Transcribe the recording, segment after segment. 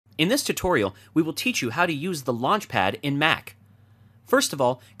In this tutorial, we will teach you how to use the Launchpad in Mac. First of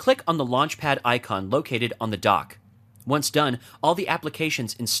all, click on the Launchpad icon located on the dock. Once done, all the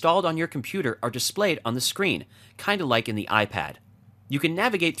applications installed on your computer are displayed on the screen, kinda like in the iPad. You can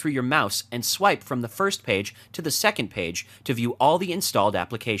navigate through your mouse and swipe from the first page to the second page to view all the installed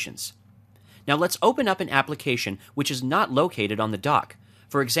applications. Now let's open up an application which is not located on the dock.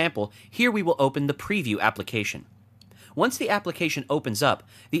 For example, here we will open the Preview application. Once the application opens up,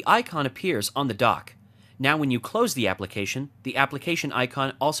 the icon appears on the dock. Now when you close the application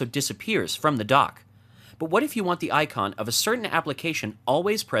icon also disappears from the dock. But what if you want the icon of a certain application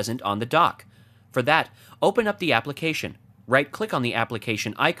always present on the dock? For that, open up the application, right-click on the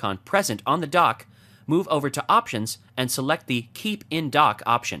application icon present on the dock, move over to Options, and select the Keep in Dock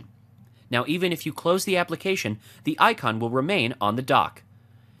option. Now even if you close the application, the icon will remain on the dock.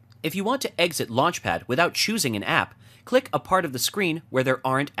 If you want to exit Launchpad without choosing an app, click a part of the screen where there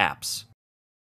aren't apps.